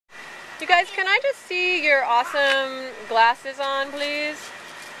You guys, can I just see your awesome glasses on, please?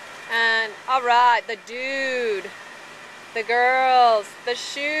 And, alright, the dude, the girls, the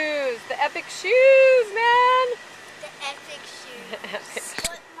shoes, the epic shoes, man! The epic shoes. The epic shoes.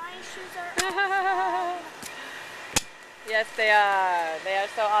 But my shoes are awesome. Yes, they are. They are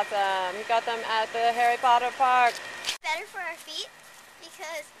so awesome. We got them at the Harry Potter park. Better for our feet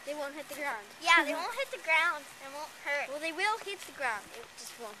because They won't hit the ground. yeah, they won't hit the ground. It won't hurt. Well, they will hit the ground. It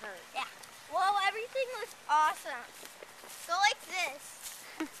just won't hurt. Yeah. Whoa, everything looks awesome. Go like this.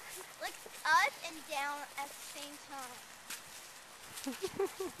 Like up and down at the same time. How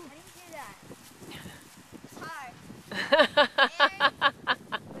do you do that? It's hard.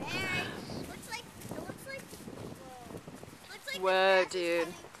 Very. Looks like. Whoa. Looks like Whoa, the grass dude. is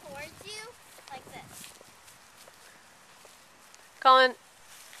coming towards you like this. Colin,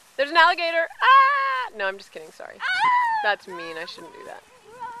 there's an alligator. Ah! No, I'm just kidding. Sorry. Ah! That's mean. I shouldn't do that.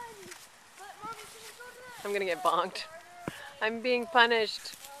 Run. But Mommy, can you go to that? I'm gonna get bonked. I'm being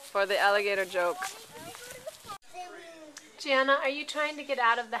punished for the alligator joke. Jana, are you trying to get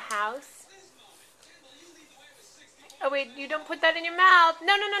out of the house? Oh wait, you don't put that in your mouth.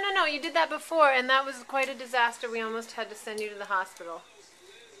 No, no, no, no, no. You did that before, and that was quite a disaster. We almost had to send you to the hospital.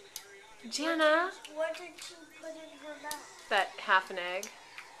 Jana, What did she put in her mouth? that half an egg.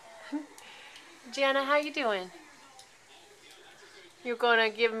 Jana, how you doing? You gonna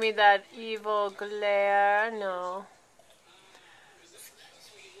give me that evil glare? No.